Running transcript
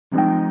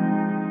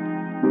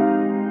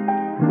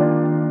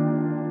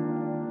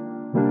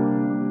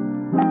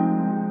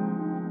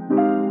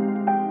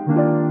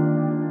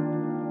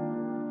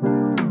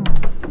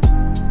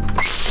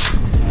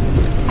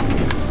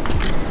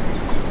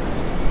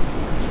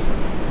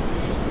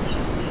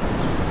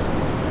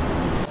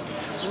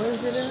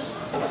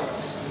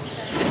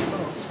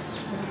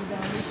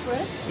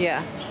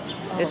Yeah.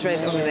 It's right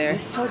over there.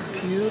 It's so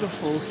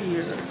beautiful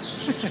here.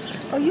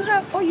 Oh, you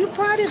have, oh, you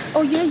brought it.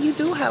 Oh, yeah, you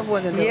do have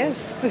one of those.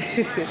 Yes.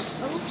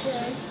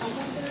 Okay.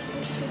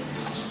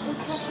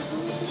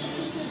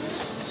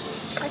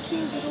 I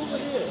can't get over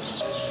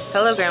this.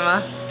 Hello,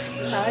 Grandma.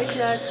 Hi,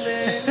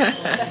 Jasmine.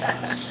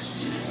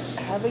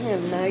 Having a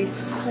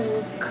nice,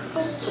 cool,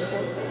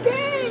 comfortable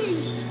day.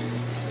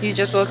 You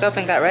just woke up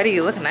and got ready.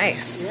 You look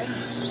nice.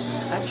 Yeah.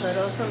 I tried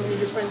out so many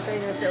different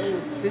things. I said, oh,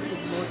 this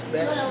is most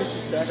better. This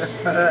is better.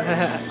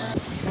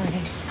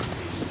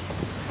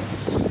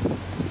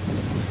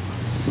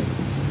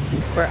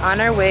 We're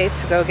on our way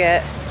to go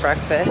get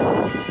breakfast.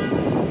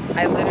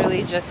 I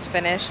literally just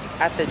finished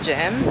at the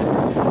gym.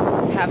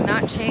 Have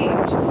not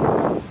changed.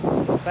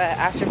 But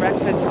after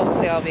breakfast,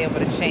 hopefully I'll be able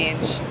to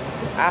change.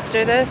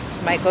 After this,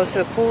 might go to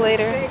the pool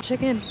later.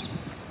 Chicken.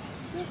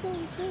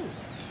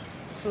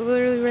 It's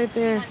literally right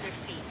there.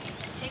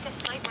 Take a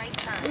slight right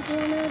turn. What's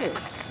going on?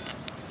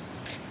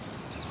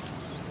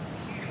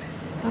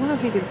 I don't know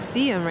if you can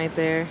see him right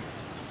there.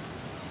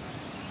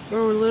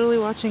 Bro, we're literally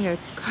watching a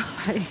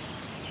cockfight.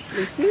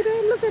 You see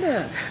that? Look at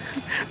that.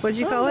 What'd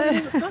you call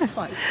it?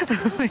 Cockfight.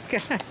 Oh my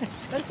god.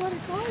 That's what I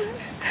call it.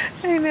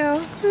 I know.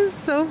 This is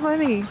so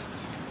funny.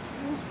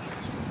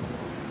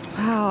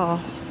 Wow.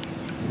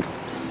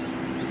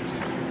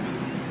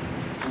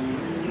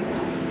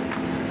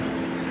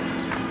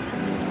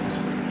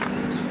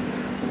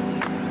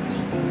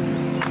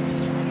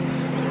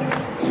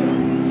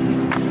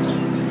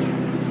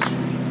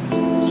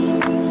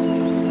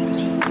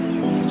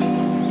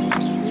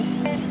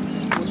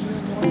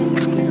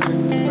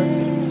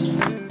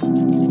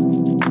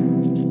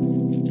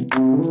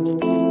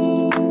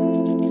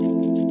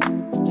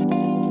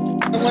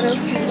 What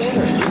else you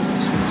ordered?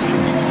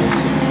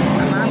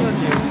 Mango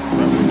juice.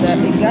 That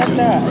we got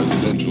that.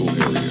 Residential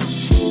area.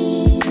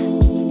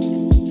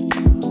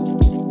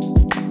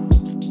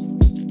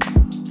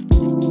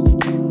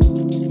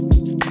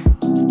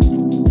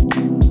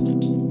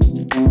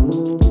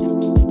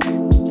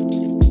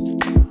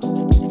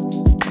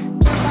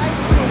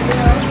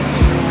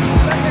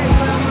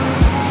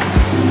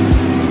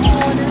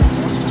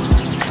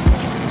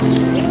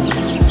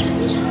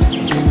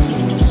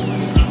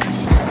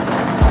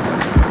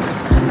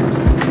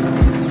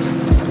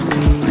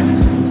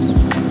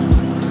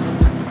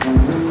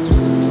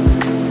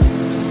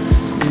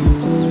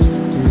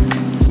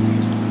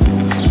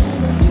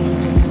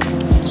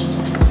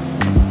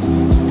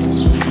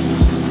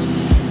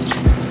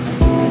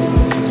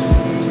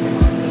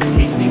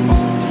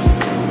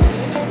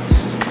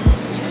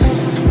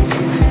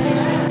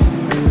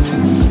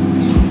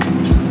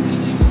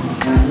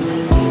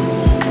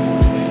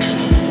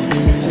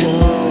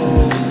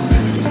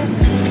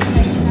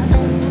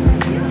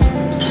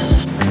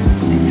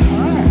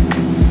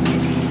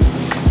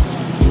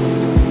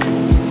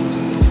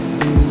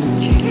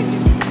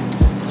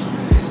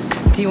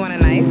 Do you want a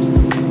knife?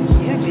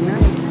 Yeah, it'd be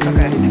nice.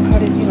 Okay. To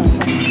cut it, you know, so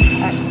it's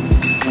hot.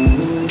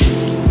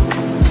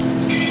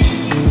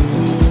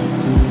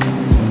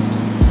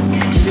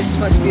 This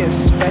must be a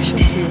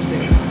specialty of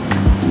theirs.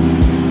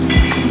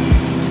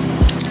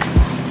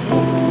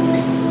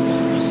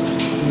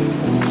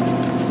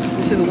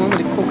 This is the one with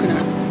the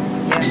coconut.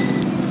 Yeah.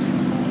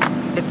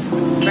 It's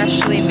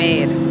freshly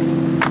made.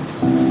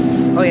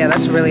 Oh yeah,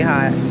 that's really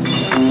hot.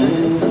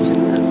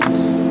 Touching that.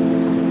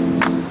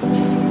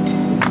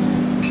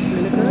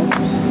 Really good?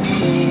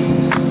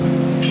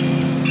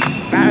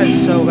 That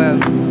is so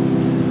good.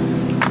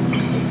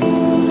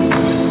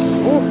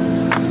 Oh.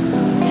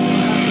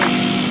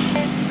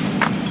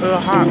 A little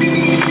hot.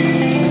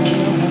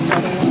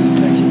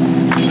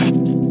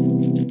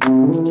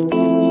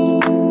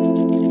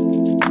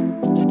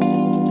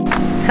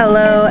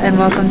 Hello and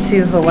welcome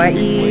to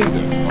Hawaii.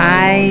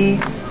 I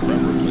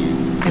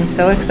am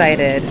so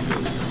excited.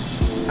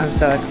 I'm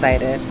so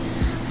excited.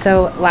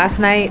 So last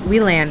night we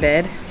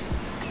landed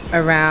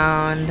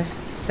around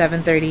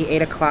 7:30,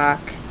 8 o'clock.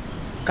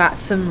 Got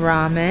some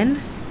ramen,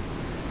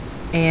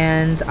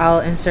 and I'll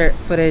insert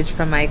footage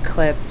from my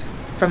clip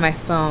from my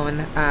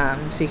phone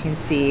so you can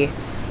see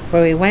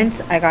where we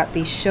went. I got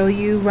the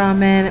shoyu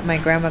ramen. My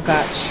grandma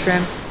got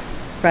shrimp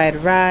fried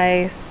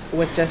rice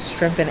with just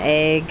shrimp and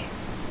egg,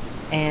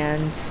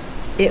 and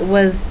it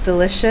was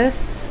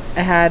delicious.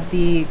 I had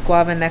the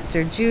guava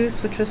nectar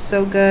juice, which was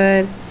so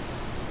good.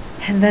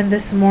 And then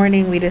this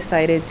morning we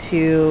decided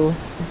to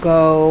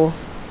go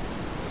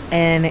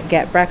and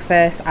get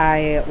breakfast.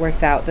 I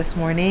worked out this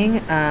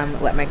morning,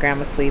 let my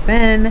grandma sleep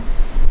in,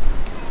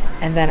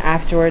 and then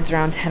afterwards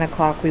around 10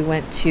 o'clock we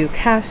went to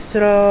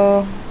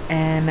Castro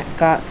and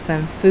got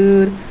some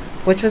food,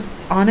 which was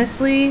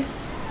honestly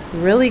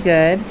really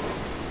good.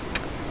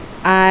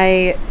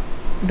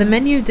 The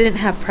menu didn't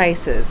have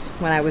prices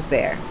when I was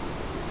there.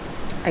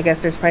 I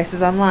guess there's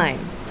prices online.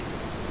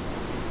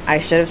 I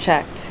should have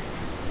checked.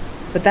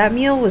 But that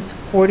meal was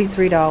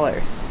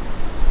 $43.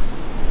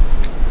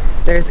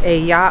 There's a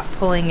yacht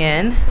pulling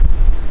in.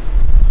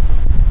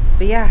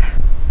 But yeah,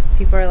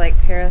 people are like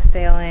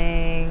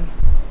parasailing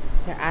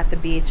They're at the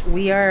beach.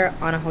 We are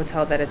on a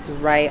hotel that is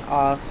right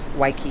off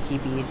Waikiki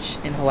Beach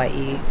in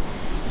Hawaii.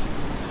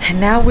 And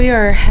now we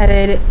are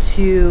headed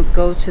to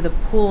go to the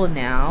pool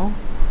now.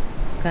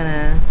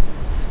 Gonna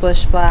splish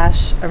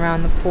splash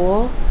around the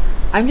pool.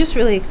 I'm just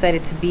really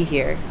excited to be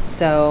here.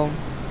 So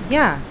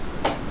yeah,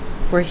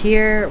 we're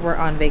here, we're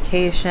on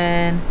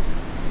vacation.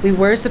 We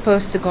were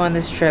supposed to go on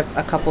this trip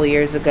a couple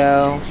years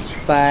ago,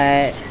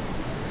 but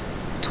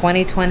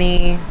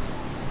 2020,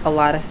 a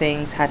lot of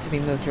things had to be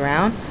moved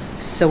around.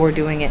 So we're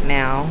doing it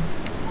now.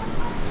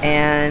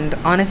 And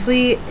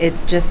honestly,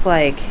 it's just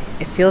like,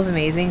 it feels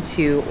amazing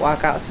to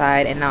walk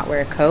outside and not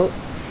wear a coat.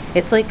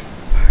 It's like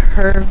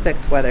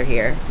perfect weather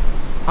here.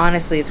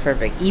 Honestly, it's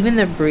perfect. Even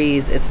the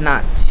breeze, it's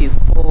not too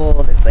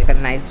cold. It's like a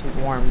nice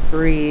warm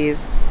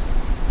breeze.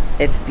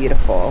 It's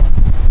beautiful.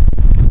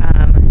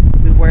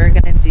 We were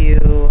gonna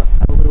do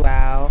a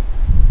luau,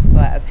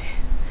 but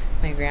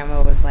my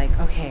grandma was like,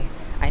 okay,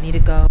 I need to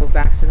go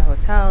back to the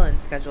hotel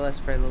and schedule us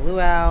for the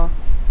luau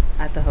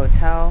at the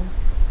hotel.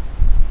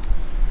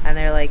 And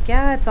they're like,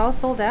 yeah, it's all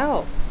sold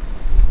out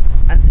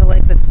until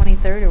like the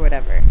 23rd or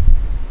whatever.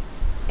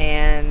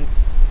 And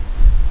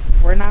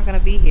we're not gonna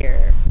be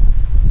here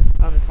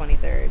on the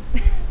 23rd.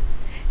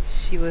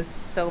 She was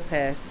so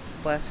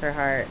pissed, bless her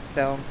heart.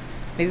 So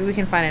maybe we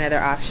can find another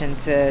option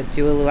to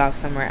do a luau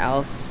somewhere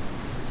else.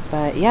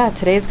 But yeah,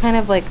 today's kind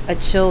of like a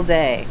chill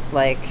day.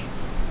 Like,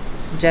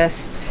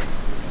 just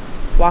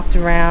walked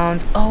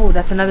around. Oh,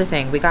 that's another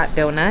thing. We got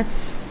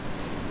donuts.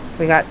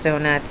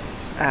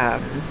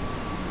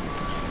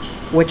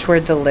 Which were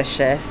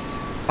delicious.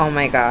 Oh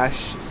my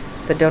gosh.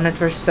 The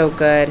donuts were so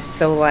good,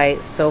 so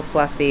light, so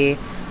fluffy,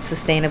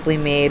 sustainably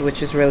made,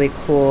 which is really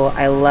cool.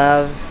 I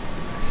love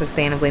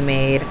sustainably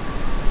made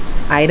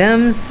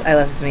items. I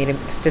love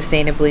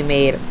sustainably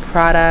made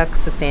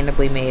products,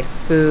 sustainably made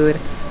food,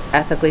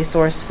 ethically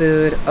sourced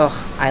food.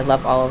 Oh, I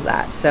love all of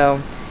that.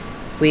 So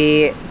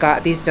we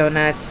got these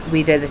donuts.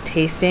 We did a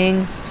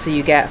tasting, so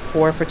you get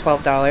 4 for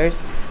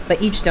 $12.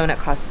 But each donut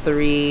costs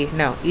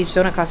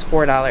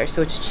 $4,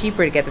 so it's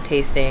cheaper to get the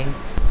tasting.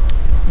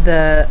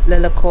 The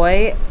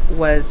Lilakoi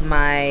was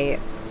my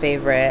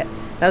favorite.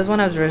 That was one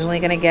I was originally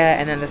gonna get,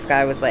 and then this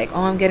guy was like,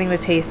 oh, I'm getting the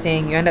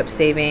tasting. You end up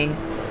saving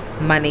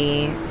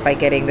money by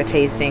getting the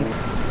tasting.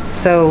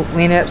 So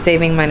we ended up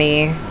saving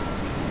money,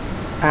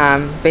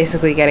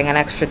 basically getting an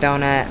extra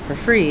donut for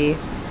free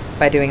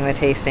by doing the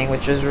tasting,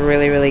 which was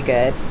really, really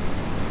good.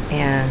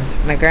 And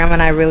my grandma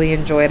and I really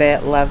enjoyed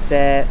it, loved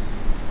it.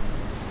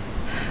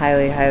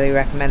 Highly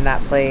recommend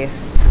that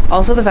place.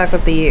 Also, the fact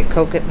that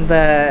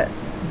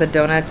the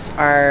donuts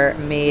are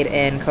made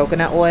in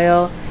coconut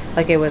oil,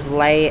 like, it was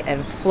light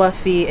and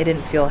fluffy. It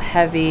didn't feel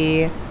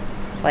heavy.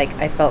 Like,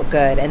 I felt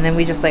good. And then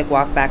we just like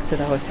walked back to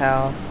the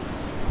hotel.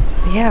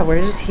 But yeah, we're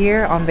just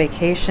here on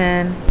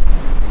vacation,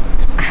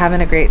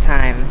 having a great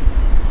time.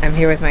 I'm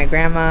here with my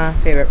grandma,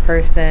 favorite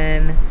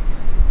person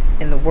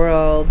in the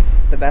world,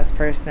 the best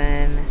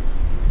person.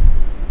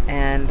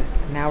 And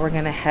now we're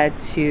gonna head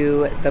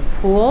to the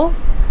pool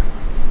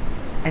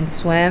and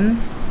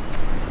swim.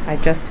 I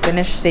just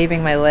finished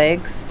shaving my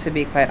legs, to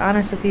be quite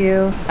honest with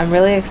you. I'm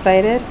really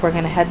excited. We're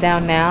gonna head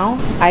down now.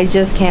 I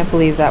just can't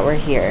believe that we're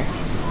here.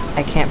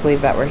 I can't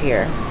believe that we're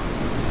here.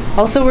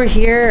 Also, we're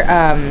here,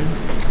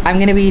 I'm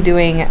gonna be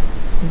doing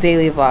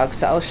daily vlogs,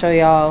 so I'll show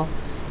y'all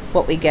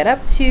what we get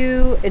up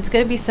to. It's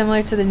gonna be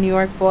similar to the New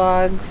York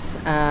vlogs.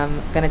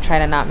 Gonna try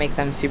to not make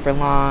them super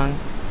long,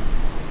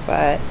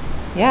 but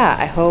yeah,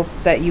 I hope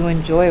that you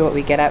enjoy what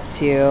we get up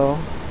to.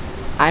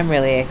 I'm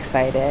really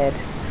excited.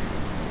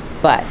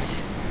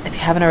 But if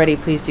you haven't already,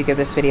 please do give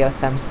this video a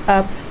thumbs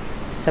up,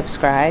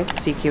 subscribe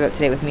so you keep up to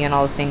date with me on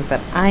all the things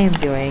that I am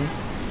doing,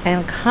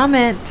 and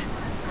comment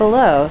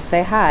below,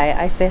 say hi.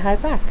 I say hi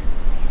back.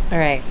 All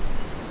right,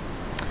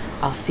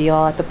 I'll see you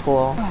all at the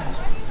pool.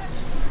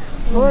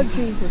 Lord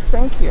Jesus,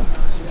 thank you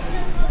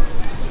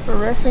for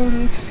resting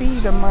these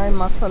feet of mine.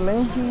 My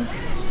phalanges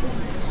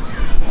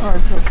are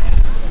just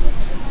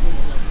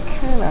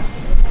kind of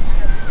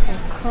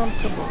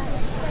uncomfortable.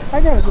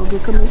 I gotta go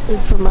get committed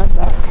for my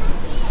back.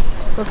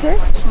 Okay?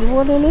 You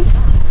want any?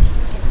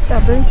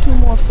 I'll bring 2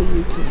 more for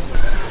you too.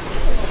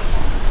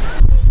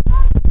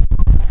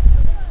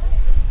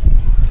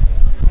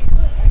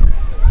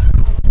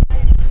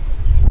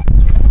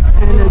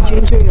 And a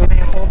ginger ale. Can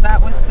I hold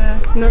that with the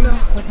No.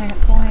 with my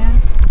full hand?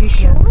 You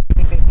sure? Yeah, I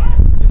think I can.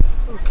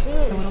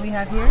 Okay. So what do we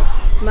have here?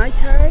 Mai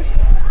Tai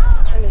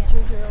and a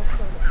ginger ale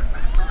soda.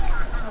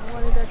 I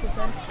wanted that because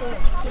I'm still.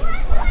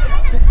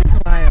 This is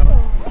wild.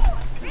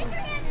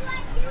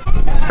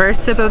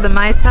 First sip of the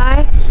Mai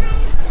Tai.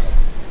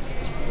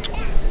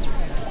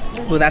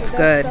 Ooh, that's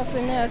good. Stuff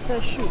in there. I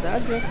said, shoot, I'll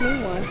drink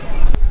me one.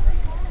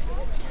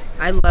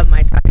 I love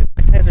Mai Tais.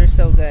 Mai Tais are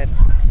so good.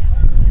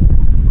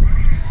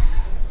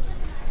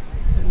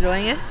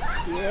 Enjoying it?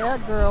 Yeah,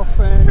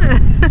 girlfriend.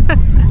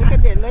 Look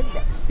at that. Look at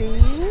that.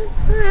 See?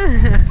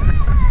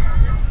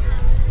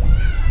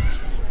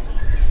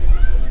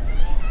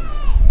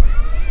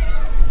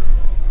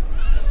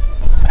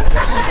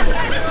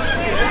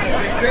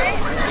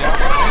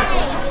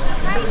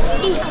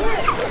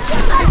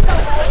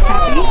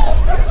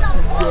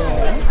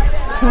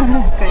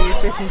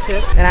 and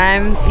chips. And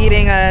I'm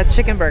eating a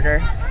chicken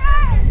burger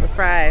with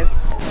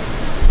fries.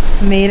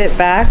 Made it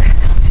back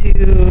to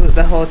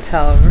the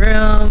hotel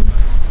room.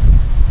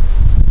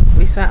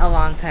 We spent a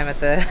long time at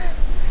the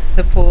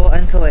pool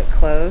until it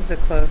closed. It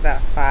closed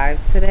at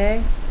 5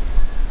 today.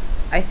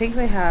 I think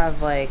they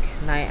have like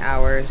night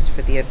hours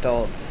for the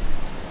adults,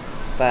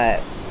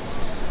 but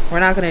we're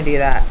not gonna do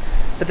that.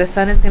 But the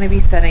sun is gonna be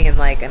setting in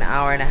like an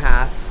hour and a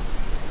half.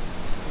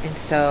 And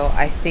so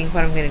I think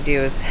what I'm gonna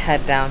do is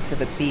head down to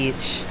the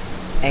beach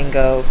and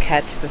go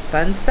catch the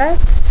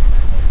sunsets,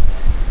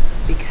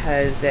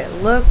 because it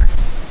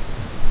looks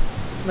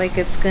like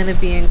it's gonna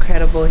be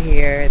incredible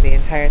here the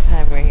entire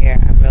time we're here.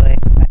 I'm really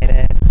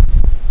excited.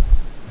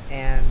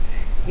 And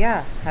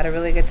yeah, had a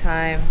really good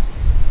time.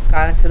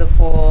 Got into the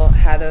pool,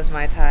 had those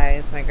Mai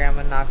Tais. My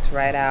grandma knocked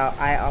right out.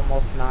 I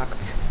almost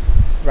knocked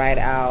right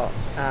out.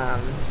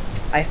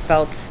 I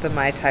felt the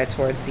Mai Tai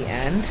towards the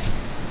end.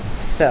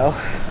 So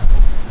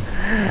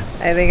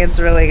I think it's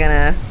really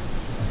gonna,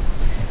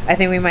 I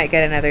think we might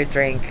get another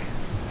drink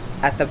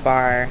at the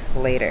bar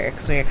later.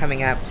 Because when you're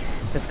coming up,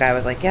 this guy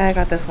was like, yeah, I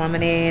got this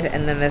lemonade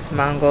and then this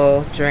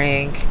mango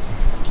drink.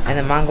 And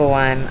the mango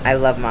one, I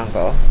love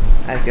mango,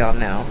 as y'all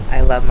know.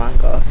 I love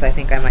mango. So I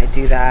think I might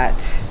do that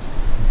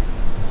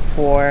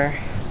for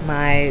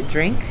my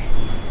drink,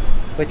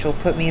 which will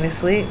put me to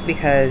sleep,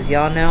 because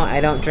y'all know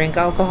I don't drink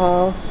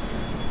alcohol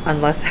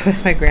unless I'm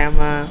with my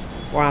grandma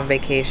or on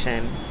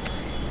vacation.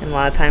 And a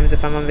lot of times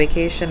if I'm on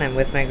vacation, I'm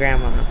with my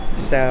grandma.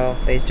 So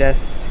they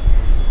just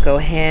go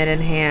hand in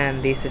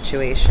hand, these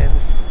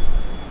situations.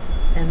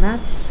 And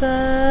that's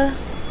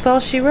all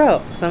she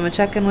wrote. So I'm gonna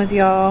check in with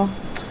y'all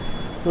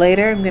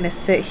later. I'm gonna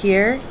sit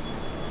here,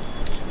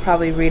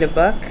 probably read a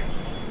book,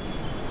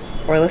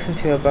 or listen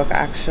to a book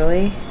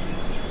actually.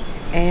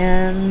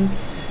 And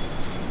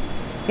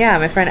yeah,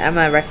 my friend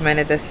Emma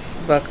recommended this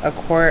book, A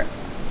Court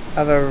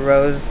of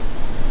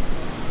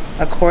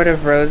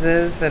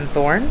Roses and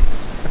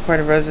Thorns. A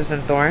Court of Roses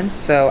and Thorns.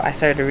 So I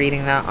started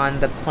reading that on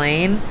the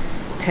plane,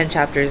 10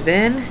 chapters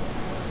in.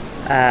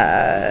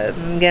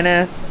 I'm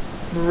gonna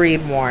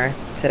read more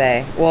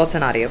today. Well, it's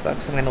an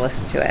audiobook, so I'm gonna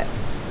listen to it.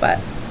 But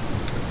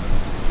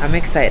I'm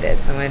excited,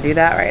 so I'm gonna do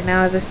that right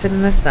now as I sit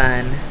in the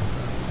sun.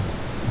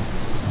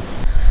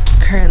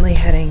 Currently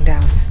heading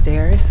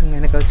downstairs. I'm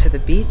gonna go to the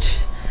beach.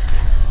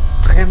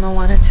 Grandma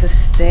wanted to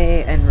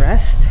stay and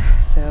rest,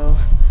 so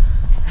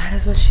that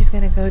is what she's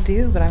gonna go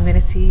do. But I'm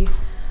gonna see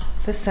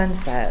the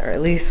sunset, or at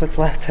least what's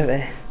left of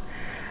it.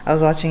 I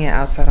was watching it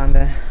outside on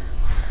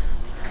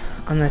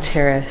the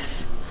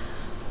terrace,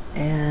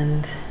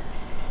 and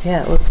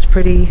yeah, it looks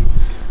pretty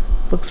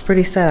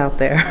set out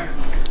there.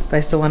 But I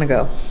still want to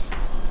go.